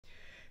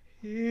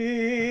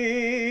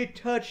He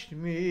touched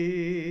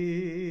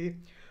me.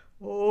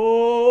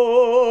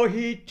 Oh,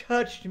 he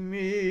touched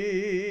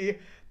me.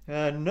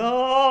 And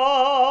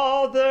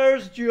now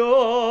there's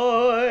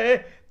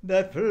joy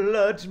that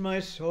floods my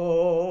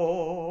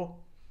soul.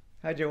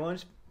 Hi, dear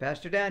ones.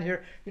 Pastor Dan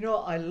here. You know,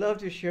 I love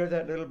to share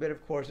that little bit.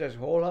 Of course, there's a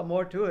whole lot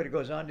more to it. It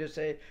goes on to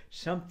say,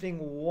 something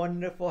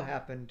wonderful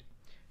happened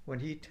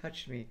when he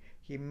touched me.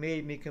 He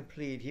made me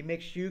complete. He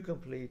makes you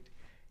complete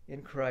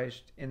in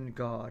Christ, in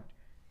God.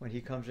 When he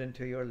comes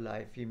into your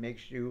life, he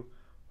makes you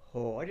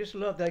whole. I just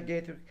love that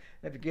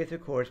Gaither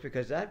chorus,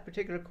 because that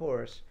particular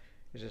chorus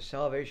is a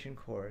salvation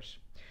chorus.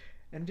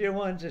 And dear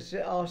ones, it's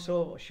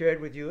also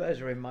shared with you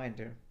as a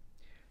reminder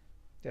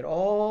that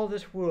all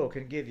this world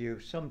can give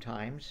you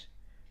sometimes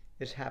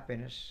is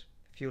happiness,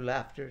 a few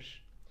laughters,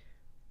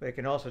 but it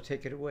can also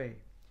take it away.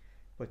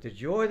 But the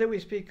joy that we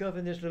speak of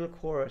in this little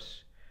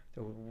chorus,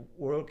 the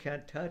world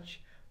can't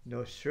touch,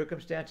 no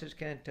circumstances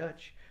can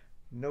touch,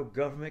 no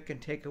government can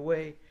take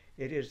away.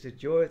 It is the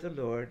joy of the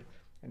Lord,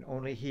 and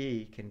only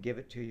he can give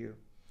it to you.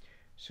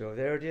 So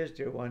there it is,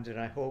 dear ones, and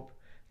I hope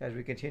as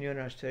we continue in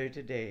our study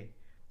today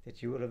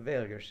that you will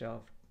avail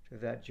yourself to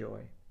that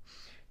joy.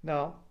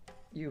 Now,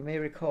 you may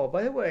recall,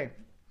 by the way,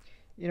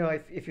 you know,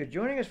 if you're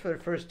joining us for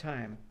the first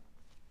time,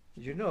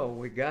 you know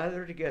we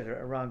gather together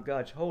around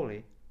God's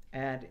holy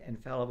and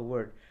infallible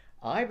word.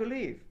 I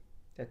believe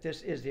that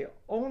this is the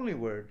only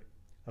word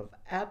of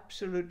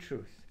absolute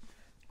truth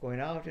going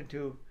out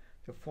into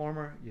the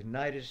former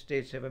United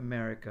States of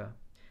America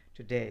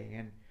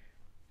today,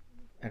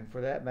 and for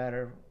that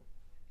matter,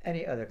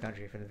 any other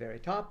country, from the very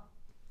top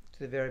to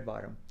the very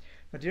bottom.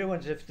 But dear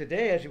ones, if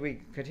today, as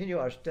we continue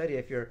our study,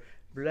 if you're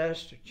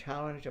blessed,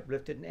 challenged,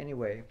 uplifted in any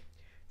way,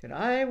 then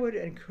I would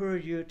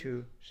encourage you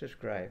to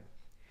subscribe,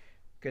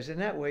 because in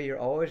that way you're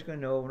always going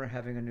to know when we're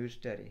having a new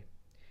study.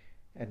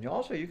 And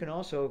also, you can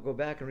also go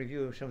back and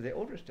review some of the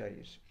older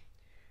studies.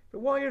 But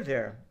while you're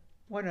there,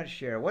 why not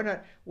share?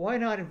 Why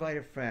not invite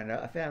a friend,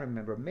 a family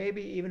member,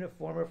 maybe even a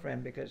former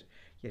friend, because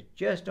you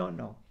just don't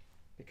know.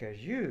 Because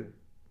you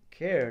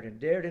cared and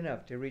dared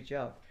enough to reach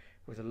out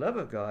with the love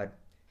of God,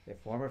 a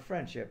former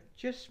friendship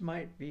just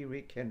might be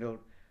rekindled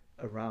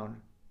around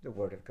the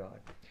Word of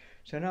God.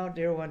 So now,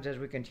 dear ones, as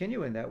we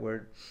continue in that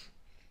Word,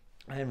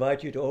 I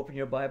invite you to open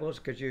your Bibles,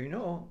 because you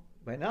know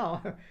by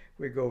now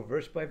we go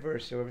verse by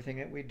verse, so everything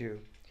that we do.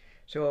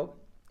 So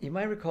you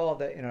might recall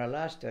that in our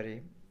last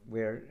study,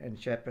 we're in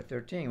chapter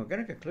 13. We're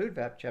going to conclude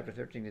chapter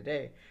 13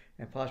 today,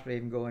 and possibly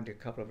even go into a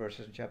couple of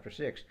verses in chapter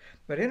 6.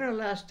 But in our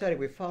last study,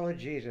 we followed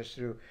Jesus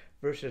through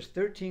verses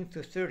 13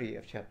 to 30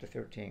 of chapter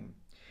 13.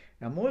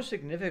 Now, most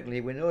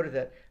significantly, we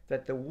noted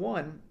that the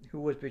one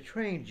who was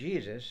betraying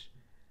Jesus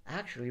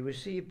actually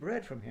received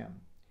bread from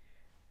him.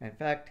 In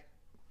fact,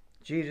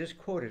 Jesus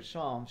quoted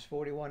Psalms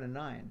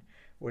 41:9,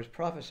 where it's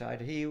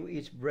prophesied, "He who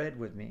eats bread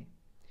with me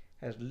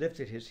has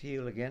lifted his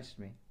heel against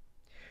me."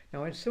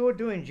 Now, in so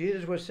doing,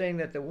 Jesus was saying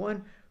that the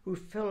one who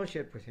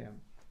fellowshiped with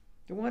him,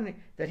 the one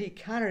that he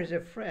counted as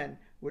a friend,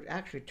 would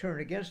actually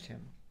turn against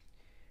him.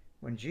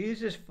 When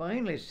Jesus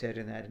finally said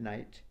in that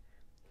night,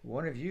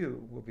 "One of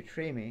you will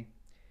betray me,"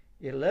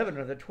 11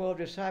 of the 12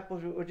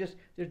 disciples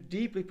they're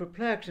deeply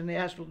perplexed, and they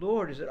asked,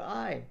 "Lord, is it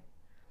I?"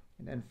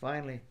 And then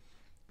finally,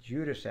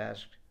 Judas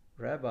asked,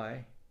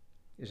 "Rabbi,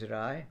 is it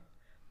I?"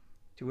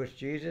 To which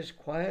Jesus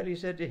quietly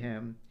said to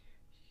him,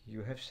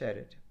 "You have said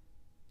it."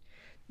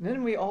 And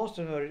then we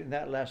also noted in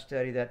that last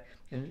study that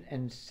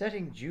in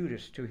setting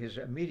Judas to his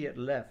immediate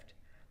left,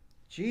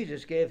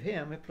 Jesus gave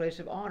him a place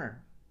of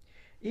honor.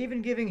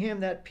 Even giving him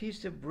that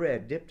piece of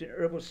bread dipped in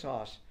herbal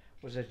sauce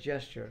was a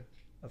gesture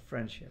of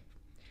friendship.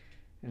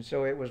 And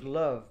so it was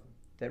love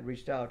that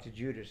reached out to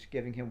Judas,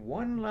 giving him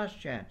one last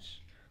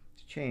chance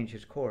to change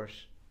his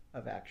course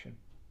of action.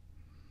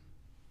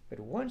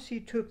 But once he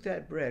took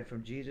that bread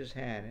from Jesus'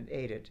 hand and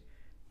ate it,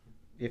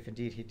 if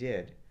indeed he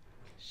did,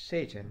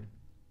 Satan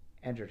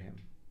entered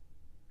him,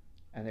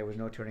 and there was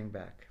no turning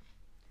back.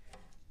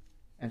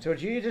 And so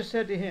Jesus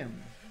said to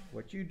him,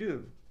 "What you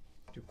do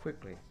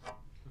quickly,"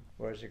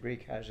 or as the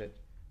Greek has it,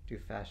 do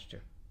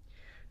faster.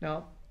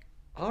 Now,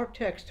 our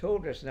text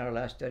told us in our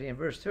last study in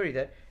verse 30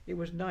 that it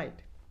was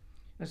night.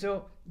 And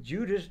so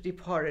Judas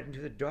departed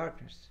into the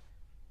darkness.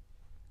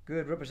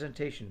 Good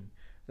representation,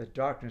 the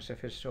darkness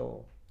of his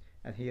soul.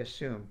 And he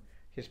assumed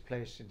his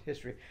place in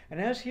history. And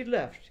as he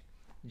left,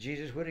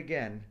 Jesus would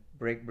again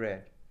break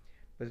bread.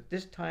 But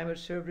this time it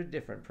served a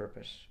different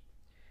purpose.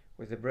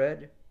 With the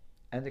bread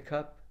and the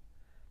cup,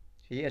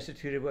 he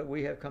instituted what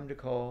we have come to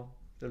call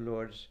the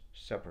Lord's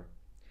Supper.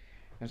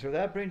 And so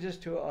that brings us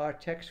to our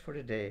text for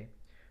today,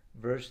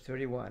 verse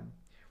 31,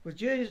 with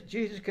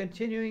Jesus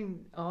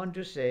continuing on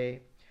to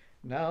say,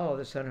 "Now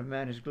the Son of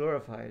Man is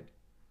glorified,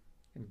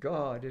 and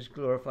God is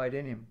glorified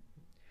in him."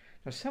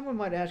 Now someone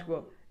might ask,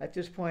 well, at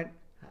this point,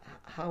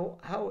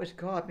 how is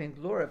God being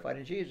glorified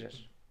in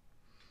Jesus?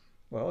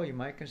 Well, you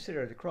might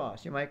consider the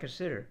cross. You might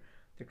consider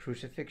the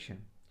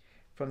crucifixion.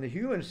 From the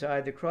human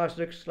side, the cross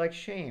looks like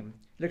shame,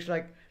 looks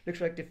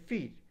like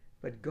defeat.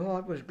 But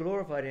God was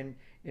glorified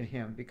in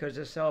him, because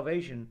the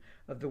salvation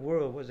of the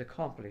world was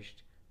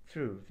accomplished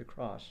through the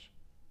cross.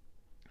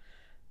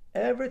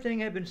 Everything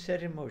had been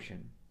set in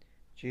motion.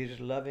 Jesus'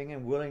 loving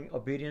and willing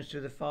obedience to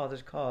the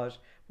Father's cause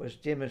was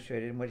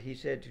demonstrated in what he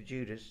said to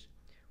Judas,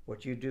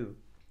 "What you do,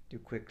 do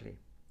quickly."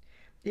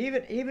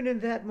 Even in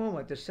that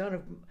moment, the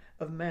Son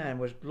of Man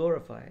was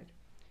glorified.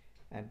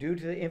 And due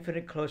to the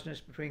infinite closeness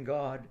between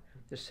God,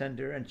 the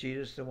sender, and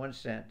Jesus, the one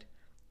sent,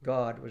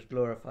 God was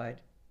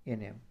glorified in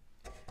him.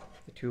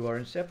 The two are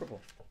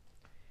inseparable.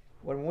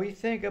 When we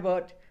think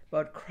about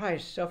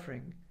Christ's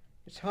suffering,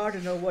 it's hard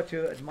to know what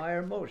to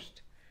admire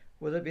most,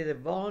 whether it be the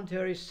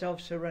voluntary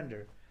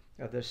self-surrender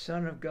of the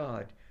Son of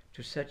God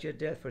to such a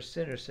death for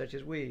sinners such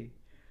as we,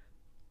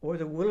 or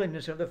the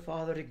willingness of the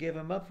Father to give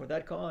him up for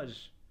that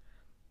cause.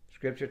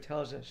 Scripture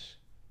tells us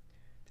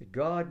that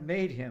God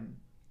made him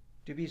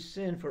to be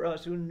sin for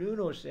us who knew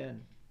no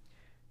sin,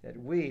 that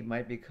we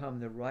might become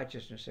the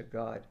righteousness of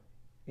God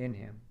in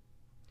him.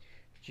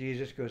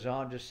 Jesus goes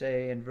on to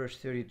say in verse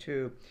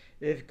 32,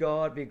 if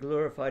God be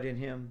glorified in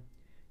him,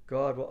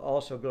 God will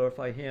also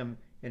glorify him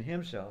in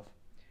himself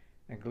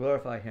and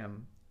glorify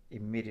him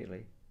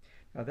immediately.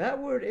 Now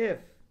that word "if"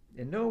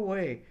 in no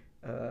way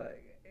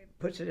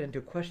puts it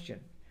into question.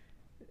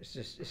 It's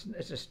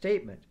a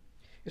statement.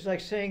 It's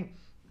like saying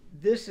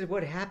this is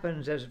what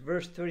happens as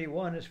verse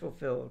 31 is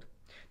fulfilled.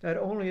 Not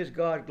only is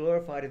God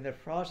glorified in the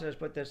process,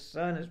 but the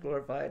Son is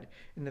glorified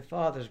in the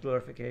Father's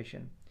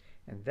glorification.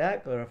 And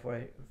that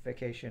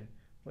glorification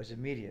was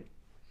immediate.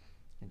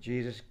 And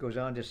Jesus goes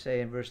on to say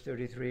in verse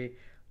 33,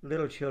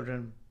 little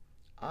children,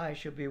 I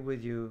shall be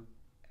with you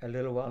a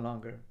little while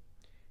longer.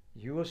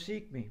 You will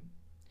seek me.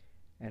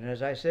 And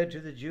as I said to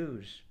the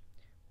Jews,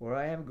 where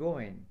I am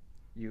going,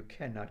 you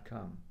cannot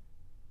come.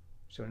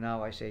 So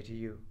now I say to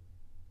you.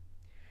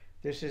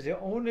 This is the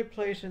only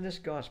place in this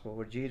gospel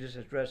where Jesus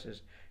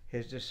addresses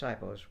his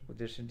disciples with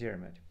this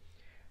endearment.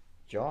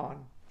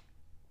 John,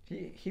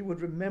 he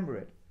would remember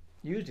it,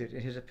 used it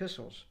in his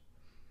epistles.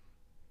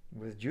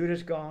 With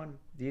Judas gone,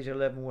 these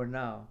 11 were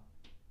now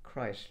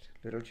Christ's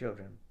little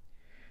children.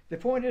 The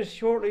point is,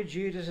 shortly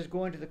Jesus is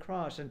going to the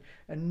cross,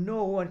 and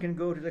no one can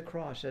go to the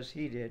cross as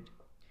he did.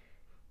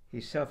 He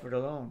suffered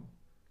alone.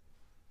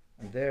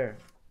 And there,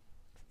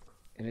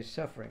 in his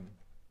suffering,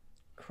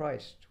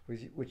 Christ,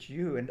 which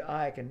you and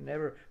I can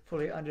never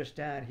fully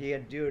understand, he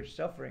endured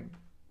suffering.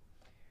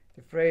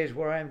 The phrase,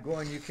 where I am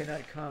going, you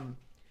cannot come,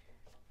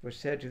 was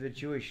said to the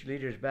Jewish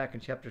leaders back in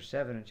chapter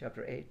 7 and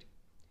chapter 8.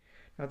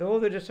 Now, though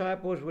the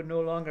disciples would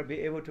no longer be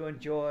able to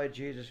enjoy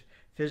Jesus'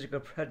 physical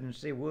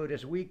presence, they would,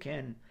 as we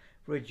can,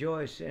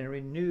 rejoice in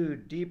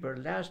renewed, deeper,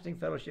 lasting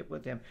fellowship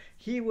with him.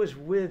 He was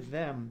with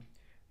them,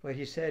 but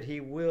he said he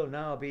will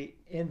now be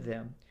in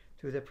them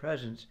through the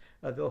presence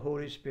of the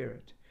Holy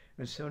Spirit.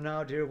 And so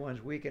now, dear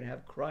ones, we can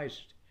have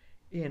Christ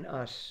in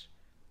us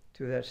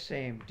through that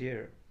same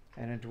dear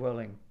and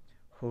indwelling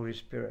Holy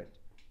Spirit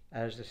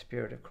as the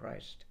Spirit of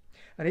Christ.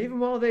 And even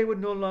while they would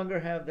no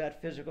longer have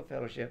that physical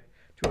fellowship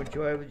to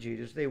enjoy with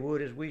Jesus, they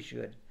would, as we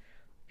should,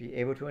 be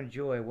able to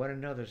enjoy one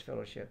another's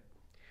fellowship.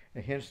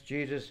 And hence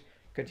Jesus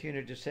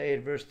continued to say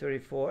in verse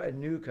 34, a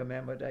new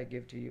commandment I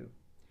give to you,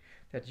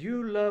 that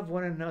you love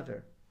one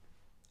another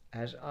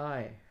as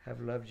I have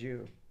loved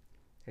you,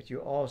 that you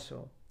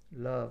also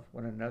love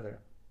one another.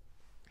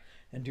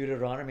 In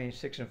Deuteronomy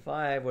 6 and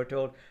 5, we're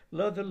told,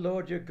 love the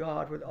Lord your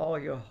God with all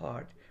your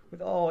heart,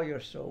 with all your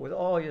soul, with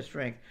all your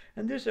strength.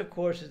 And this, of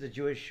course, is the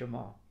Jewish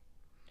Shema,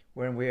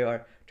 when we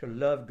are to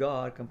love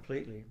God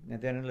completely.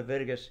 And then in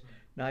Leviticus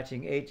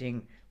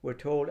 19:18, we're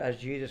told, as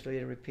Jesus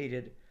later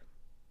repeated,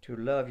 to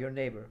love your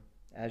neighbor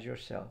as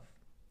yourself.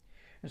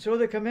 And so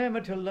the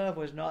commandment to love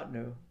was not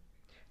new.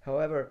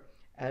 However,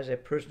 as a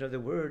person of the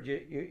Word,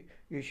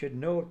 you should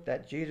note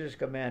that Jesus'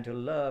 command to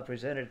love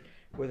presented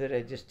with it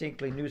a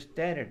distinctly new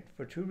standard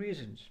for two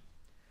reasons.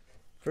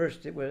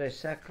 First, it was a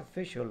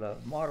sacrificial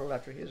love, modeled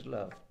after his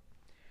love.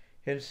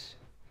 Hence,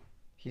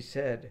 he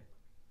said,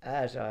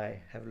 as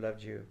I have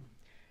loved you.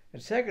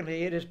 And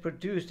secondly, it is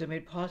produced and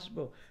made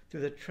possible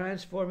through the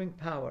transforming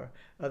power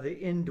of the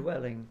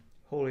indwelling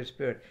Holy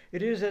Spirit.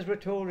 It is, as we're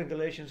told in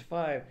Galatians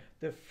 5,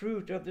 the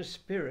fruit of the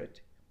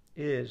Spirit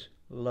is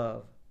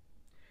love.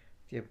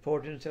 The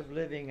importance of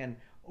living and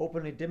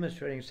openly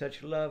demonstrating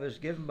such love is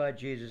given by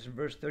Jesus in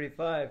verse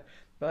 35.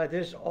 By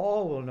this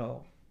all will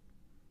know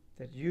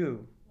that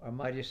you are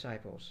my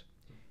disciples,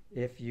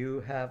 if you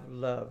have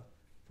love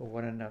for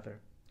one another.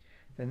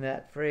 Then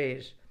that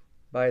phrase,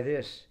 by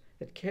this,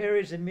 it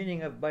carries the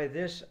meaning of by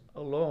this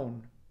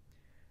alone.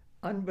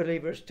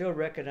 Unbelievers still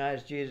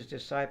recognize Jesus'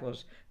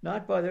 disciples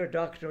not by their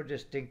doctrinal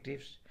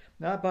distinctives,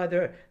 not by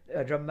their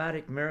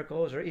dramatic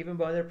miracles, or even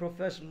by their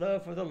professed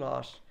love for the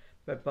lost,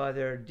 but by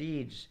their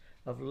deeds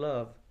of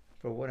love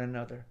for one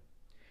another.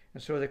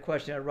 And so the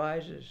question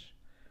arises,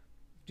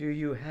 do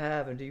you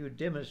have and do you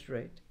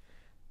demonstrate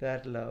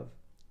that love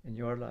in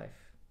your life?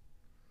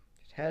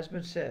 It has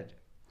been said,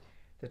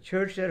 the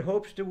church that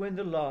hopes to win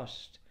the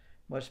lost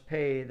must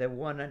pay the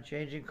one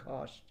unchanging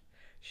cost.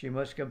 She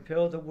must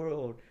compel the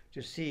world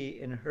to see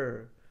in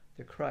her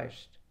the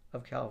Christ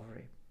of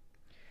Calvary.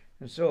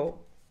 And so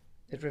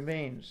it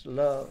remains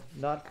love,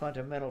 not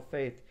fundamental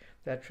faith,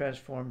 that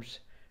transforms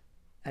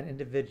an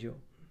individual.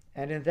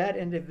 And in that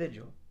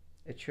individual,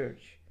 a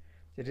church.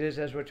 It is,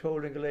 as we're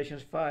told in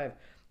Galatians 5,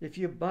 if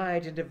you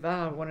abide and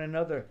devour one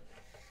another,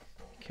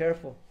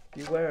 careful,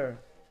 beware,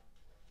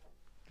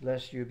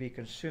 lest you be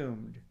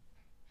consumed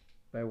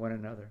by one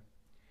another.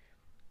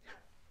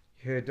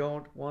 You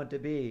don't want to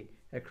be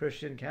a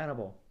Christian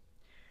cannibal.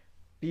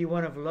 Be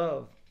one of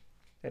love,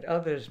 that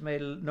others may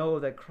know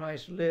that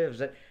Christ lives,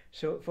 that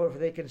for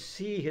they can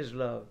see his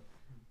love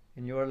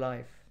in your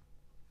life.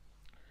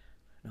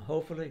 And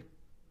hopefully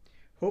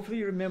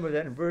you remember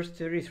that in verse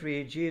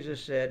 33,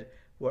 Jesus said,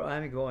 where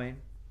I'm going,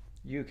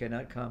 you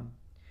cannot come.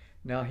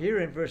 Now here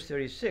in verse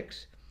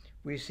 36,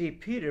 we see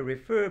Peter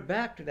refer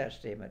back to that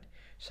statement.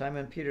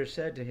 Simon Peter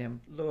said to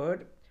him,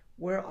 Lord,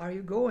 where are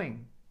you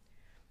going?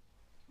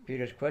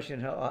 Peter's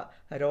question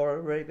had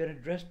already been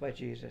addressed by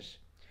Jesus.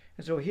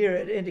 And so here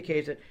it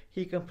indicates that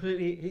he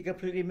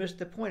completely missed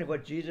the point of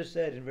what Jesus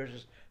said in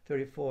verses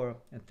 34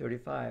 and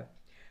 35.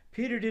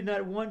 Peter did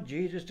not want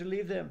Jesus to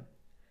leave them.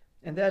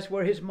 And that's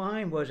where his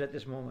mind was at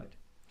this moment.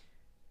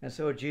 And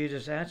so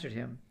Jesus answered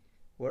him,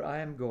 where I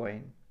am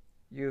going,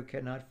 you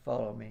cannot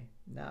follow me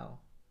now,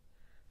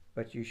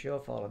 but you shall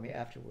follow me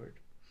afterward.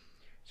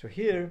 So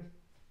here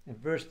in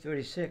verse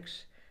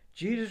 36,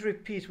 Jesus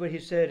repeats what he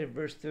said in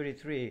verse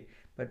 33,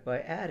 but by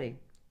adding,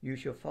 you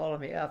shall follow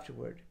me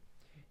afterward.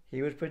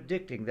 He was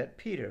predicting that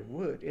Peter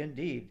would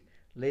indeed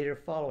later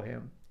follow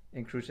him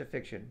in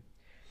crucifixion.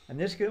 And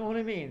this could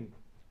only mean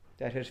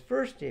that his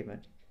first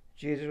statement,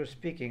 Jesus was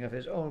speaking of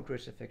his own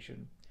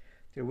crucifixion,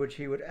 through which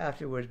he would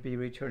afterwards be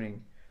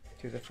returning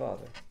to the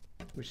Father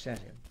who sent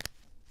him.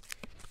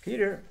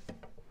 Peter,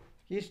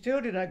 he still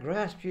did not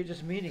grasp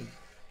Jesus' meaning.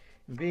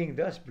 And being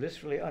thus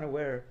blissfully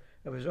unaware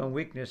of his own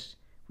weakness,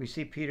 we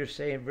see Peter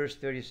say in verse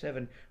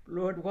 37,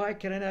 Lord, why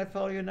can I not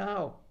follow you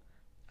now?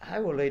 I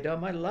will lay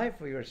down my life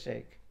for your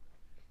sake.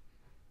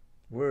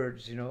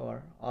 Words,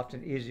 are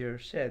often easier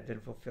said than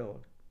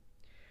fulfilled.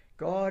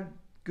 God's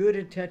good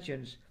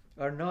intentions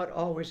are not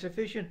always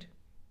sufficient.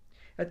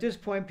 At this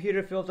point,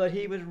 Peter felt that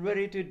he was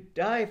ready to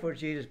die for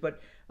Jesus,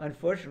 but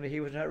unfortunately, he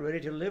was not ready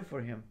to live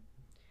for him.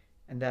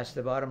 And that's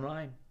the bottom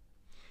line.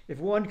 If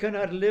one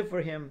cannot live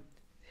for him,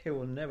 he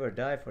will never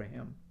die for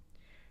him.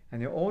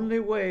 And the only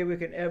way we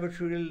can ever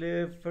truly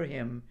live for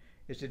him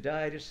is to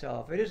die to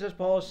self. It is as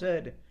Paul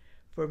said,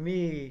 for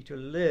me to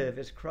live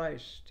is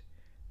Christ,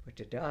 but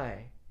to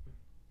die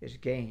is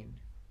gain.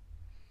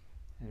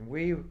 And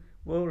we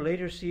will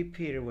later see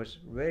Peter was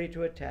ready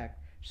to attack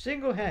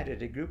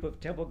single-handed a group of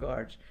temple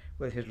guards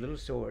with his little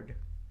sword.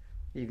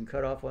 He even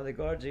cut off one of the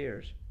guards'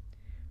 ears.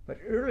 But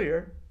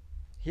earlier,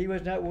 he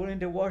was not willing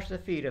to wash the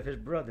feet of his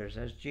brothers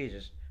as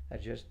Jesus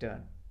had just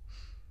done.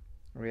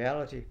 In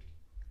reality,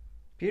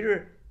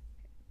 Peter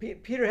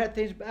had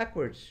things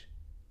backwards.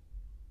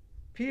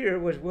 Peter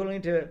was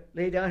willing to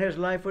lay down his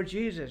life for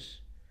Jesus,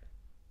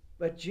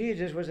 but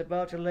Jesus was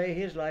about to lay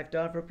his life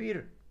down for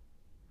Peter.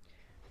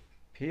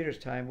 Peter's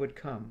time would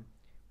come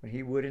when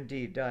he would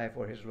indeed die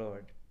for his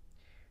Lord.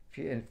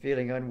 And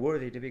feeling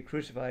unworthy to be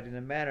crucified in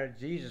the manner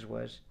Jesus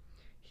was,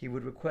 he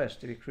would request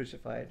to be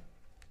crucified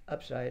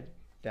upside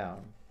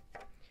down.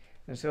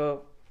 And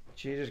so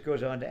Jesus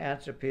goes on to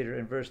answer Peter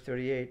in verse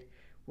 38,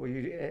 will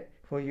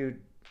you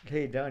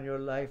lay down your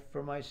life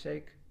for my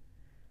sake?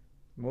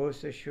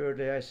 Most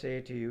assuredly I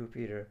say to you,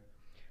 Peter,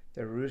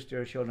 the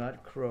rooster shall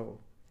not crow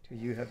till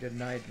you have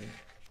denied me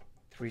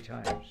 3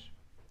 times.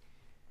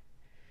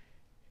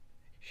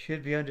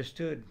 Should be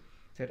understood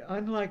that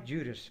unlike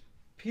Judas,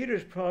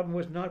 Peter's problem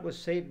was not with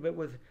Satan, but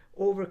with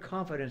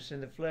overconfidence in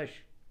the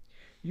flesh.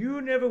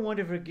 You never want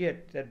to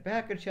forget that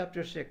back in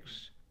chapter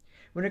 6,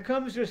 when it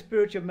comes to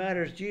spiritual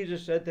matters,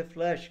 Jesus said the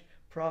flesh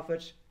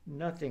profits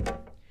nothing.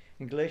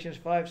 In Galatians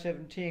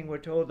 5:17, we're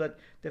told that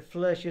the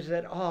flesh is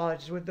at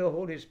odds with the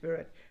Holy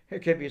Spirit.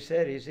 It can be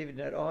said he's even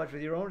at odds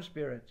with your own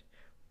spirit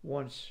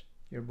once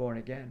you're born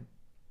again.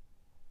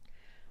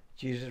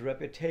 Jesus'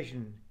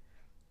 repetition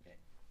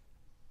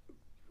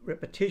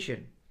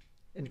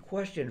in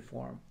question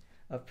form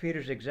of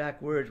Peter's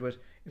exact words was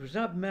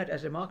not meant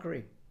as a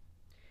mockery.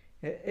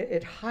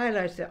 It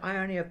highlights the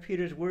irony of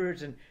Peter's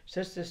words and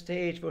sets the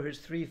stage for his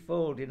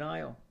threefold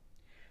denial.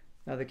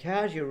 Now the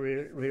casual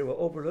reader will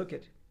overlook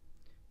it,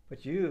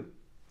 but you,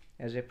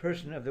 as a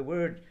person of the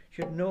word,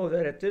 should know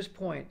that at this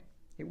point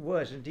it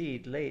was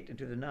indeed late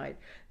into the night,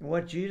 and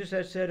what Jesus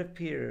had said of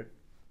Peter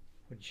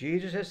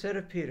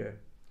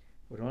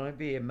would only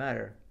be a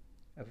matter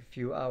of a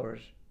few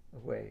hours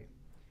away,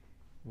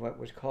 what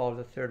was called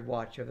the third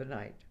watch of the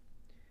night.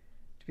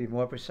 To be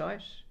more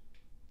precise,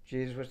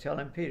 Jesus was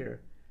telling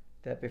Peter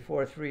that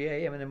before 3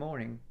 a.m. in the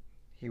morning,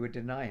 he would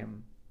deny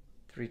him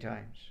 3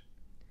 times.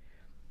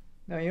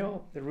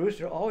 Now, the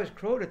rooster always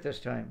crowed at this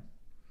time,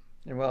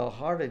 and while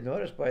hardly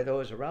noticed by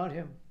those around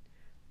him,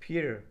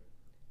 Peter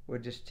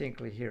would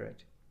distinctly hear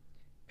it.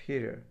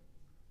 Peter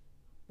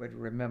would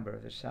remember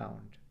the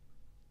sound,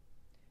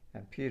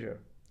 and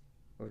Peter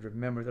would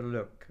remember the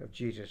look of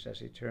Jesus as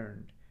he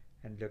turned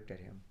and looked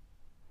at him.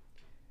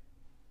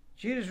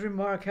 Jesus'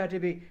 remark had to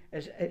be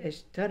a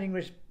stunning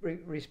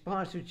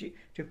response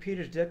to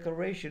Peter's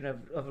declaration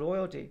of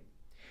loyalty.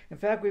 In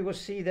fact, we will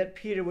see that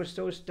Peter was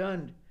so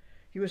stunned.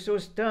 He was so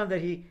stunned that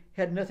he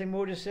had nothing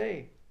more to say.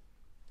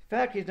 In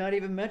fact, he's not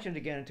even mentioned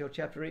again until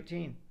chapter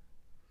 18.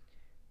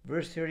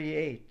 Verse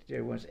 38,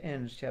 dear ones,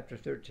 ends chapter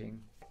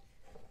 13.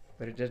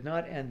 But it does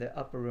not end the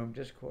upper room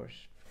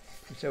discourse.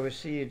 And so we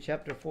see in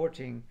chapter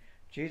 14,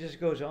 Jesus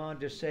goes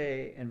on to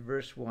say in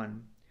verse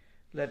 1,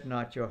 "Let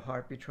not your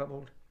heart be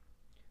troubled.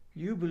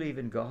 You believe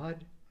in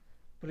God,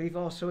 believe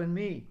also in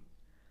me."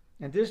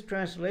 And this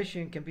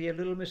translation can be a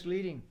little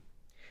misleading.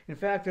 In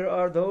fact, there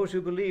are those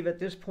who believe at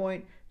this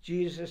point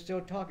Jesus is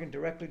still talking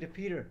directly to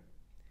Peter.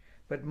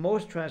 But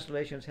most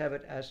translations have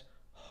it as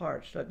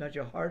hearts. Let not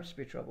your hearts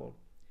be troubled,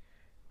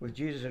 with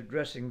Jesus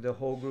addressing the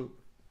whole group.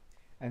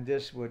 And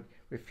this would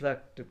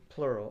reflect the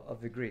plural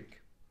of the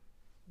Greek.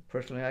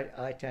 Personally,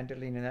 I tend to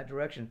lean in that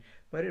direction.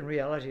 But in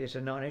reality, it's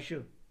a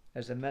non-issue,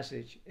 as the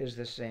message is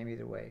the same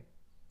either way.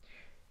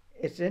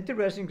 It's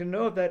interesting to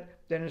note that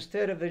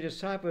instead of the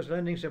disciples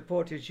lending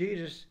support to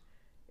Jesus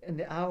in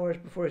the hours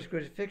before his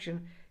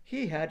crucifixion,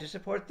 he had to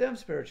support them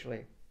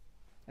spiritually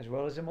as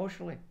well as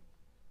emotionally.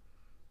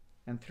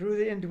 And through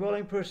the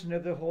indwelling person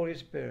of the Holy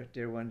Spirit,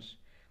 dear ones,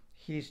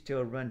 he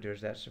still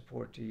renders that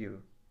support to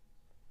you.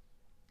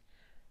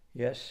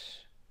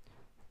 Yes,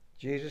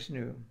 Jesus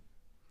knew.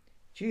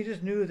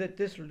 Jesus knew that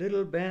this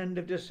little band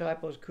of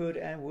disciples could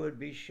and would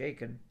be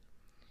shaken,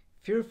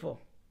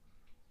 fearful,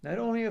 not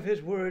only of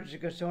his words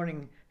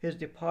concerning his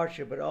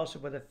departure, but also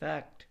by the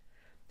fact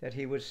that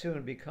he would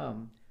soon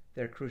become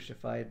their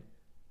crucified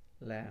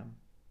lamb.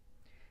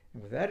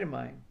 And with that in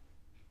mind,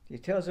 he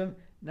tells them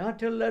not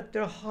to let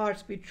their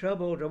hearts be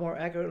troubled, or more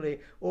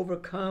accurately,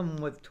 overcome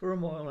with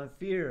turmoil and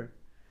fear.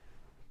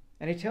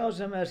 And he tells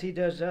them, as he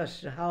does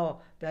us,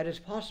 how that is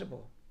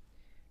possible,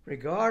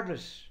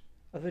 regardless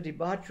of the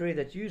debauchery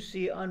that you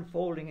see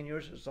unfolding in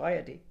your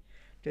society.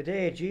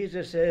 Today,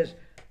 Jesus says,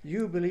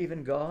 you believe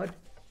in God,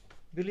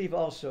 believe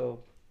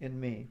also in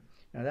me.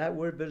 Now that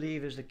word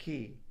believe is the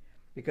key,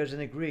 because in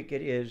the Greek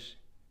it is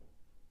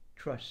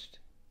trust.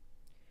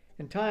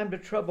 In time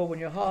of trouble, when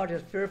your heart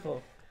is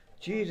fearful,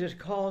 Jesus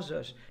calls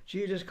us,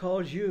 Jesus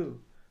calls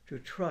you to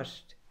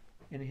trust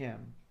in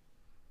him.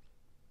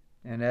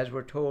 And as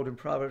we're told in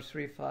Proverbs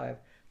 3:5,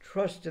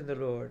 trust in the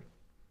Lord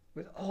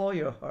with all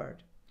your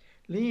heart.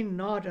 Lean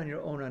not on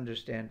your own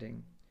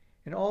understanding.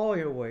 In all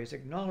your ways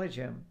acknowledge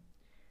him,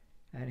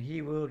 and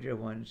he will, dear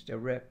ones,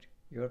 direct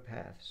your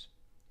paths.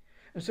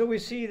 And so we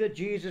see that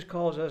Jesus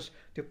calls us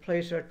to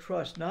place our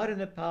trust not in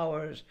the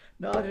powers,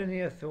 not in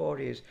the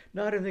authorities,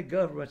 not in the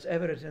governments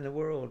evident in the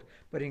world,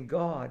 but in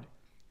God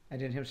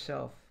and in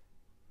himself.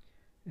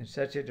 And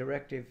such a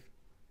directive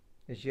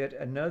is yet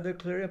another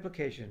clear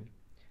implication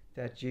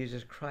that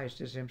Jesus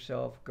Christ is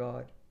himself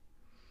God.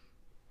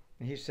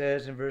 And he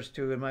says in verse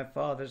 2, in my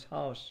Father's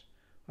house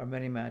are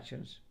many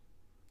mansions.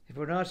 If it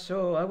were not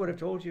so, I would have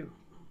told you.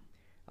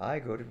 I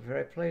go to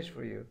prepare a place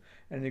for you.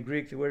 And in the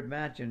Greek, the word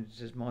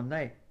mansions is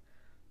monē,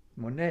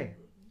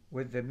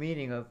 with the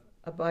meaning of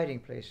abiding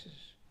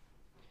places.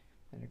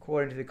 And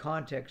according to the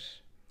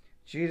context,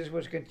 Jesus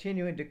was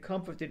continuing to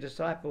comfort the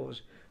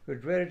disciples who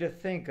dreaded to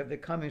think of the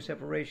coming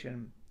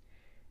separation.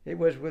 It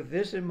was with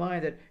this in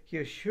mind that he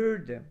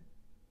assured them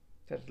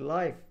that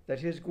life, that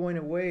his going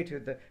away to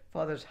the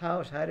Father's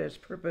house had its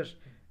purpose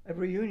of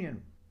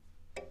reunion.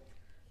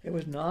 It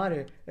was not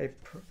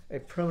a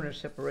permanent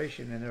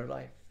separation in their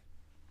life.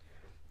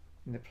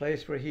 In the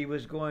place where he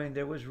was going,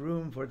 there was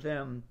room for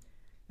them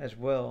as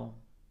well.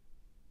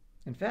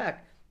 In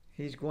fact,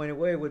 his going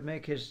away would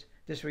make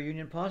this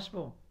reunion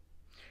possible.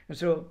 And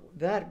so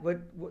that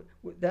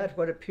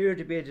what appeared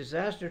to be a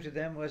disaster to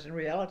them was in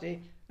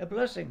reality a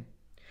blessing.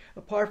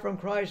 Apart from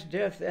Christ's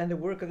death and the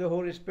work of the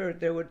Holy Spirit,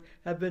 there would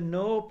have been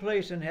no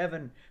place in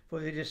heaven for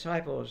the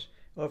disciples,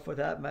 or for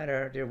that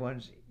matter, dear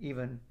ones,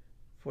 even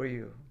for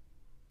you.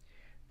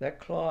 That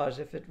clause,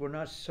 if it were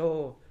not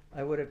so,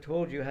 I would have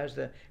told you, has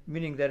the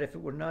meaning that if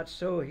it were not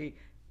so,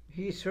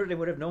 he certainly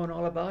would have known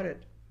all about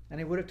it, and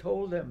he would have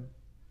told them.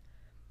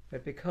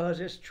 But because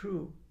it's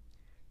true,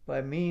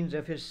 by means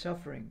of his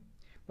suffering,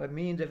 by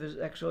means of his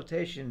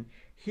exaltation,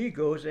 he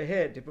goes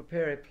ahead to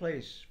prepare a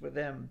place for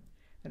them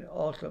and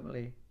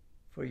ultimately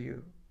for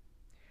you.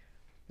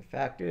 The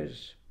fact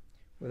is,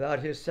 without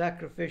his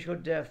sacrificial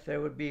death, there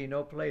would be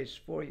no place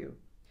for you.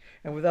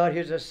 And without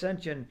his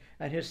ascension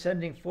and his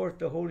sending forth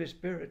the Holy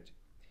Spirit,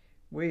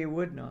 we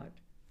would not,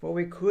 for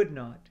we could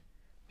not,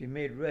 be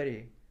made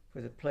ready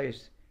for the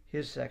place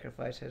his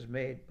sacrifice has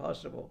made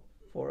possible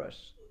for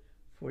us,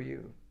 for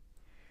you.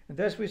 And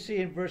thus we see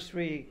in verse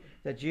 3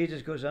 that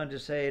Jesus goes on to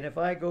say, and if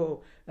I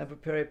go and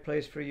prepare a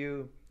place for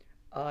you,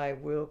 I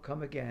will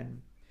come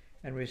again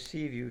and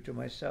receive you to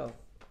myself,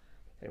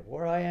 that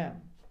where I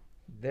am,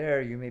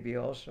 there you may be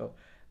also.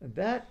 And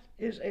that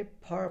is a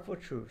powerful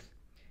truth.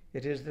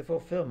 It is the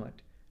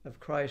fulfillment of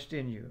Christ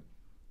in you,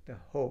 the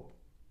hope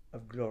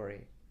of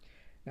glory.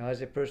 Now,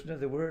 as a person of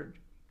the Word,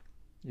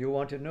 you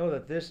want to know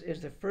that this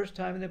is the first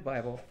time in the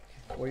Bible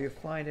where you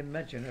find a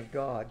mention of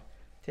God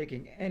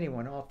taking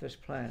anyone off this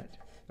planet,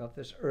 off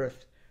this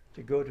earth,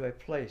 to go to a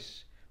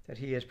place that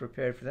he has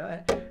prepared for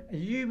them.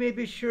 And you may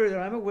be sure that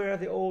I'm aware of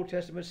the Old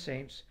Testament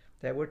saints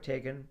that were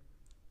taken,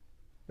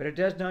 but it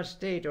does not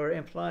state or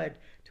imply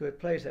to a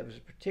place that was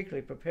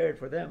particularly prepared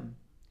for them.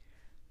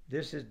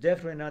 This is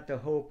definitely not the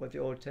hope of the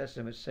Old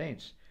Testament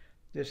saints.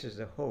 This is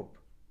the hope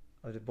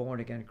of the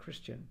born-again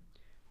Christian.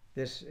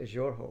 This is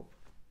your hope,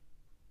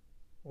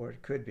 or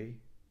it could be,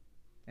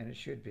 and it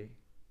should be.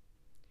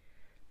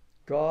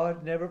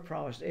 God never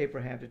promised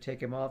Abraham to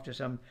take him off to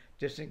some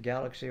distant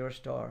galaxy or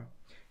star.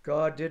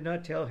 God did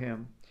not tell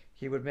him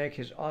he would make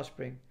his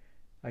offspring,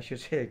 I should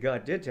say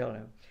God did tell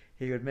him,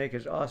 he would make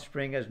his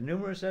offspring as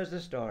numerous as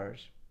the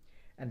stars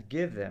and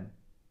give them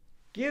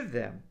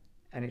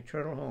an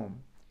eternal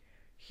home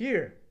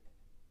here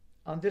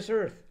on this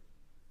earth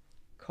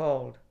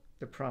called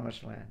the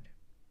Promised Land.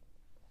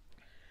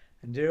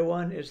 And dear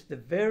one, it's the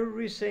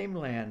very same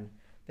land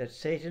that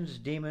Satan's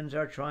demons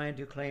are trying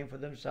to claim for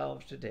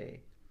themselves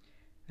today,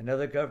 and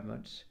other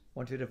governments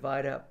want to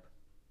divide up.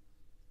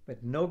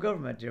 But no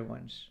government, dear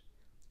ones,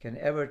 can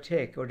ever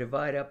take or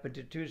divide up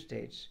into two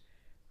states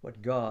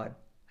what God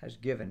has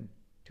given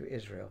to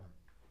Israel.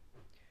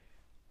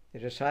 The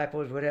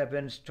disciples would have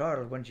been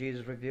startled when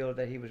Jesus revealed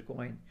that he was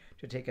going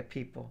to take a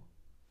people,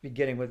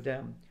 beginning with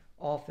them,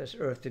 off this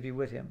earth to be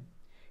with him,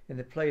 in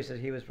the place that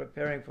he was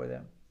preparing for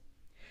them.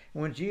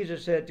 And when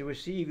Jesus said to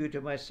receive you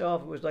to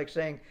myself, it was like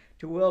saying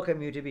to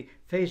welcome you to be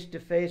face to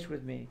face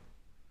with me.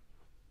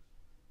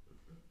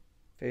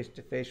 Face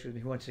to face with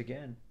me once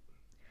again.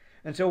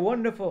 And so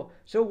wonderful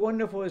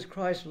is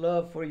Christ's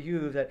love for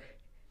you that,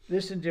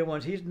 listen, dear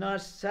ones, he's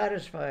not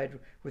satisfied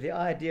with the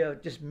idea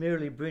of just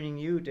merely bringing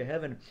you to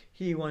heaven.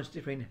 He wants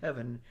to bring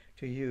heaven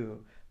to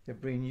you, to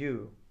bring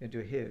you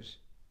into his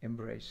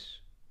embrace.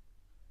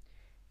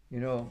 You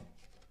know,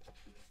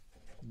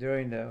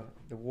 during the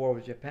war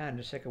with Japan,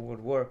 the Second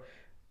World War,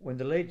 when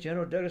the late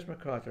General Douglas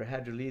MacArthur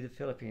had to leave the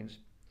Philippines,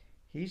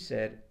 he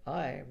said,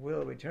 I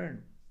will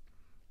return.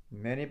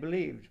 Many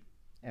believed,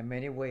 and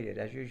many waited,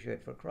 as you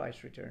should, for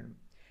Christ's return.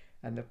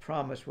 And the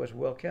promise was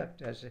well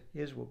kept, as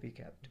his will be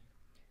kept.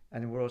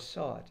 And the world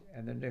saw it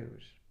in the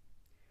news.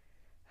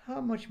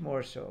 How much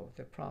more so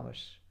the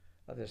promise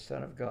of the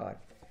Son of God,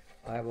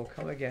 I will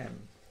come again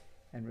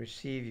and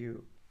receive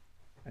you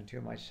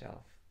unto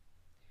myself.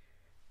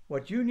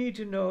 What you need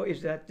to know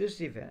is that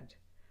this event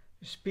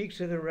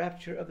speaks of the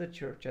rapture of the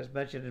church, as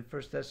mentioned in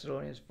 1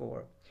 Thessalonians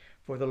 4.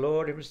 For the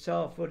Lord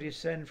himself will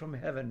descend from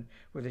heaven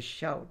with a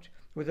shout,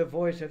 with the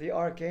voice of the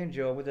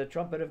archangel, with the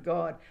trumpet of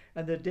God,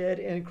 and the dead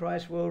in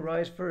Christ will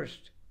rise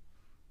first.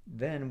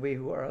 Then we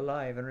who are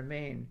alive and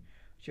remain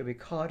shall be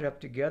caught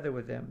up together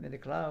with them in the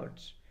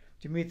clouds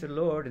to meet the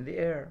Lord in the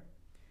air,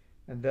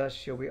 and thus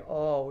shall we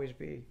always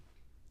be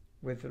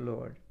with the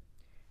Lord.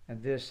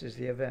 And this is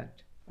the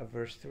event of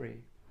verse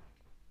 3.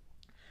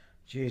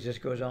 Jesus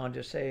goes on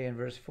to say in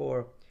verse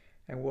 4,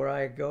 and where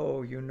I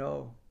go, you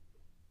know,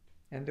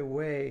 and the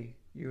way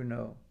you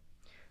know.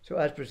 So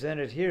as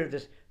presented here,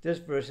 this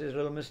verse is a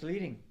little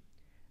misleading,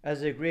 as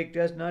the Greek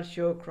does not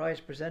show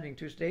Christ presenting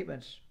two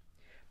statements.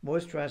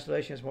 Most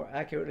translations more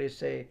accurately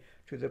say,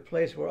 to the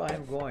place where I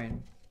am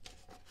going,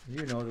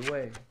 you know the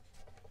way.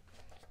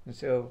 And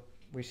so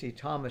we see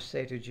Thomas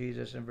say to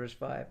Jesus in verse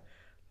 5,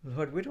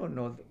 Lord, we don't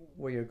know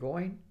where you're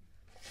going.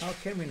 How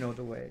can we know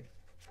the way?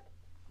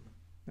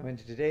 Now, in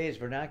today's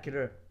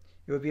vernacular,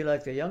 it would be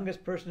like the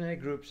youngest person in a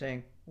group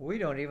saying, we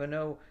don't even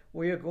know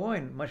where you're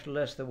going, much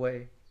less the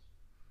way.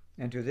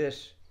 And to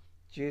this,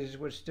 Jesus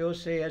would still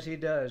say, as he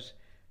does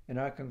in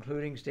our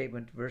concluding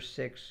statement, verse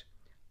 6,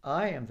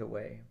 I am the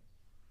way,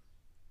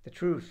 the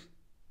truth,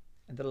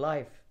 and the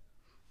life.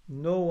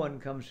 No one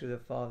comes to the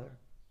Father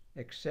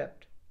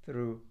except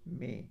through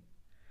me.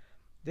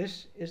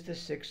 This is the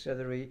sixth of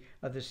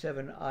the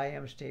 7 I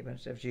am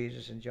statements of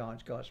Jesus in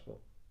John's Gospel.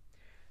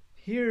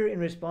 Here, in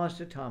response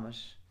to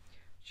Thomas,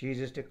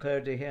 Jesus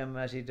declared to him,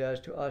 as he does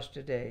to us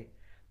today,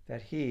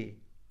 that he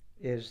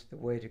is the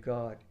way to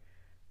God.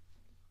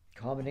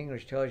 Common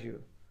English tells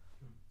you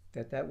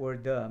that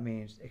word "the"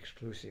 means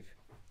exclusive,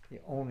 the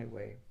only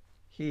way.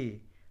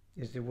 He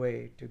is the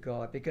way to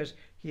God because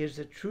he is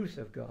the truth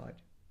of God.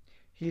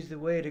 He's the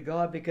way to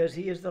God because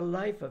he is the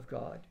life of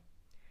God.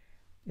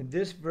 In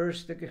this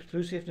verse, the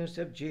exclusiveness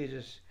of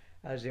Jesus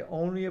as the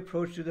only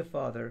approach to the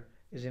Father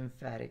is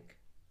emphatic.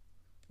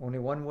 Only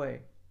one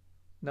way,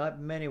 not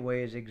many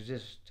ways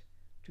exist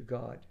to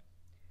God.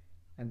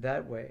 And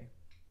that way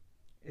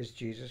is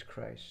Jesus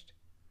Christ.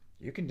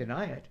 You can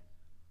deny it,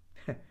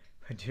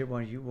 but dear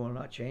one, you will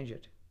not change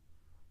it.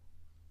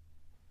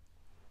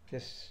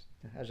 This,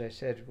 as I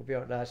said, will be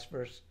our last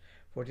verse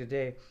for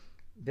today.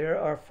 There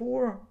are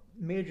 4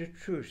 major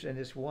truths in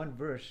this one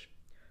verse,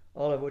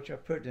 all of which are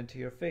pertinent to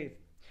your faith.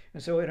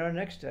 And so in our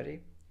next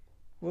study,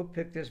 we'll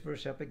pick this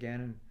verse up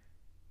again and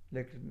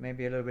look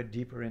maybe a little bit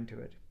deeper into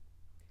it.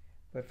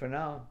 But for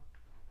now,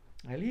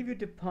 I leave you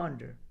to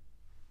ponder,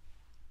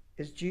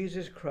 is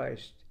Jesus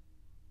Christ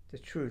the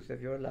truth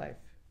of your life?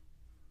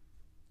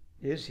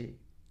 Is he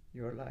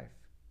your life?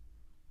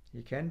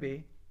 He can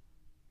be.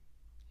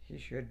 He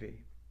should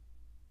be.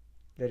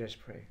 Let us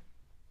pray.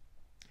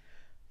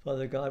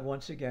 Father God,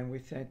 once again we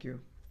thank you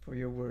for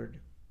your word.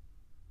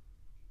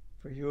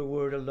 For your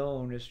word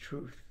alone is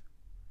truth.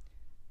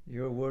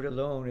 Your word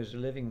alone is a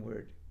living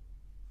word.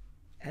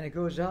 And it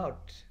goes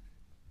out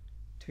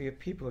to your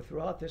people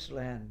throughout this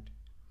land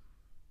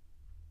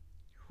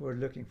who are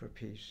looking for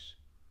peace,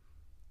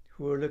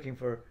 who are looking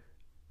for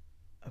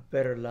a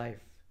better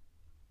life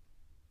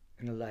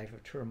in a life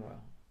of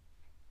turmoil,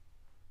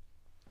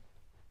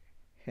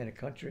 in a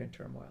country in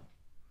turmoil,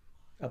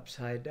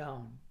 upside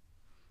down,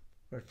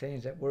 where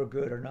things that were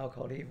good are now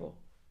called evil,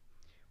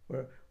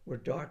 where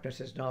darkness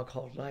is now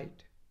called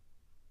light.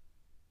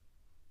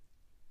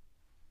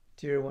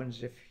 Dear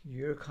ones, if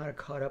you're kind of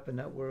caught up in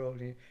that world,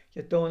 you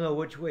don't know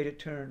which way to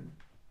turn,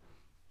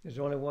 there's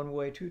only one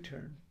way to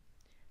turn.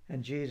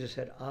 And Jesus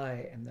said,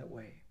 I am that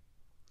way,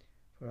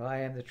 for I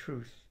am the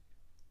truth,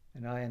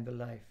 and I am the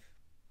life.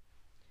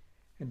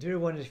 And dear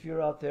ones, if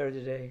you're out there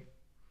today,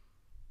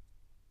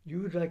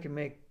 you would like to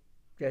make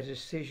that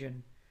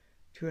decision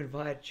to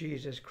invite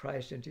Jesus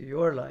Christ into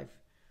your life,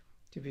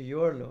 to be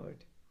your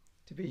Lord,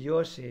 to be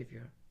your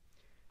Savior,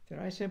 then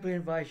I simply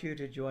invite you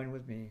to join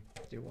with me,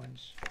 dear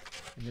ones,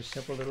 in this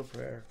simple little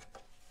prayer.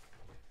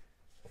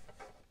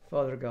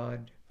 Father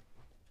God,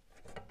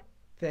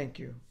 thank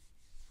you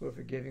for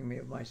forgiving me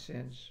of my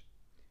sins.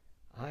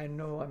 I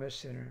know I'm a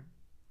sinner,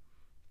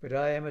 but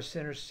I am a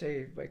sinner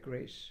saved by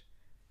grace,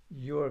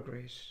 your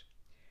grace.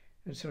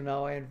 And so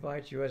now I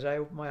invite you, as I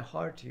open my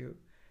heart to you,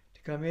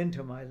 to come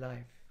into my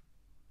life.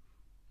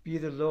 Be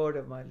the Lord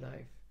of my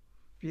life.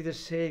 Be the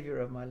Savior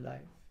of my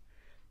life.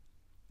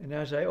 And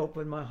as I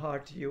open my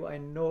heart to you, I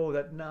know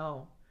that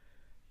now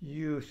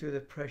you, through the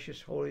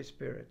precious Holy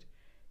Spirit,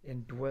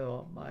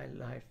 indwell my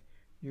life.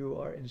 You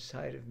are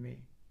inside of me.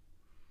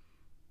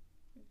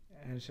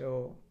 And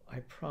so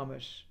I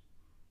promise,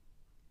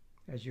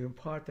 as you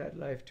impart that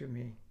life to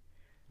me,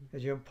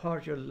 as you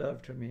impart your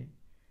love to me,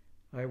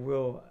 I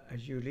will,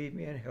 as you lead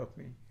me and help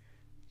me,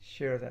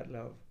 share that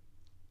love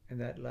and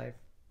that life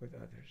with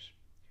others.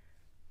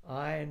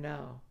 I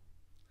now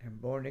am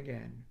born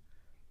again.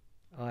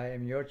 I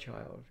am your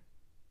child,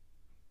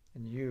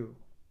 and you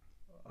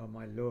are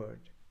my Lord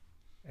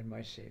and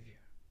my Savior.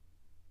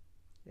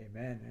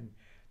 Amen. And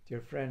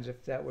dear friends,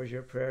 if that was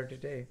your prayer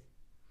today,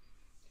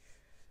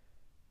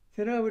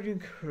 then I would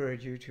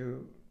encourage you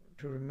to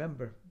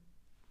remember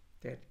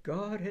that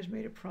God has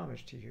made a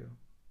promise to you,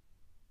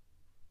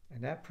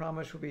 and that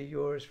promise will be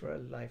yours for a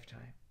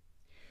lifetime.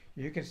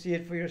 You can see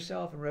it for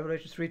yourself in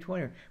Revelation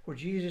 3:20, where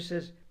Jesus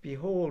says,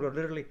 behold, or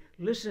literally,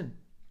 listen,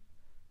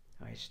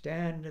 I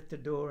stand at the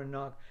door and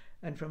knock.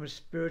 And from a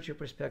spiritual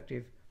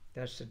perspective,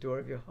 that's the door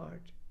of your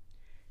heart.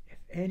 If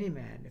any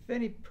man, if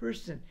any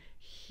person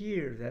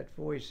hear that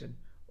voice and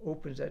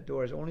opens that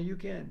door, as only you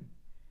can,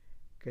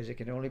 because it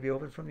can only be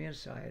opened from the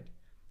inside,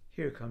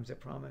 here comes the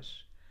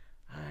promise.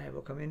 I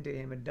will come into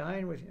him and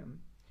dine with him,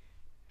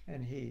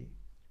 and he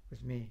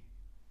with me.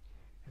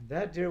 And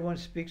that, dear one,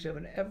 speaks of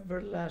an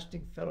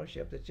everlasting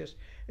fellowship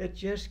that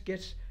just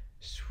gets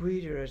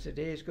sweeter as the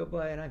days go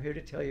by. And I'm here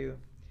to tell you,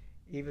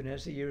 even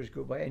as the years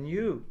go by, and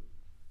you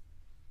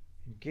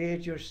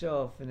engage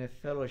yourself in the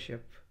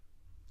fellowship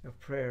of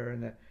prayer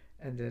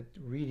and the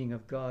reading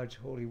of God's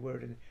holy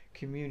word and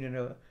communion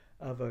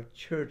of a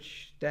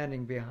church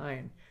standing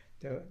behind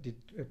the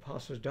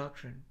apostles'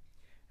 doctrine,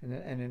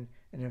 and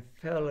in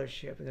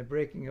fellowship and the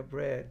breaking of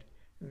bread,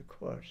 and of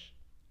course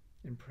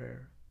in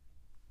prayer.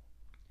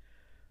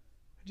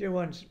 Dear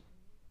ones,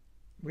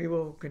 we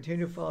will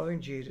continue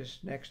following Jesus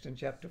next in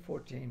chapter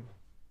 14.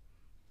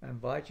 I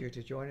invite you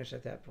to join us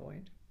at that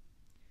point.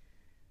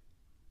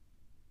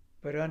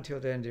 But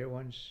until then, dear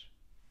ones,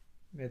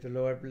 may the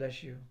Lord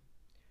bless you.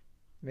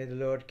 May the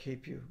Lord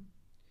keep you.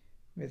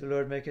 May the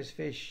Lord make his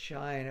face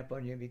shine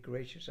upon you and be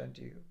gracious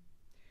unto you.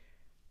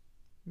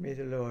 May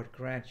the Lord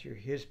grant you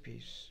his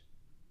peace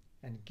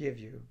and give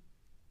you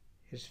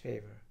his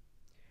favor.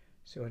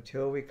 So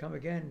until we come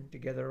again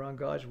together on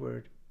God's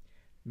word,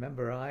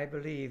 remember, I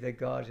believe that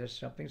God has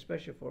something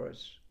special for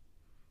us.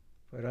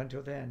 But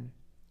until then,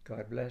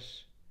 God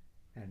bless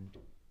and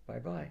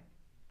bye-bye.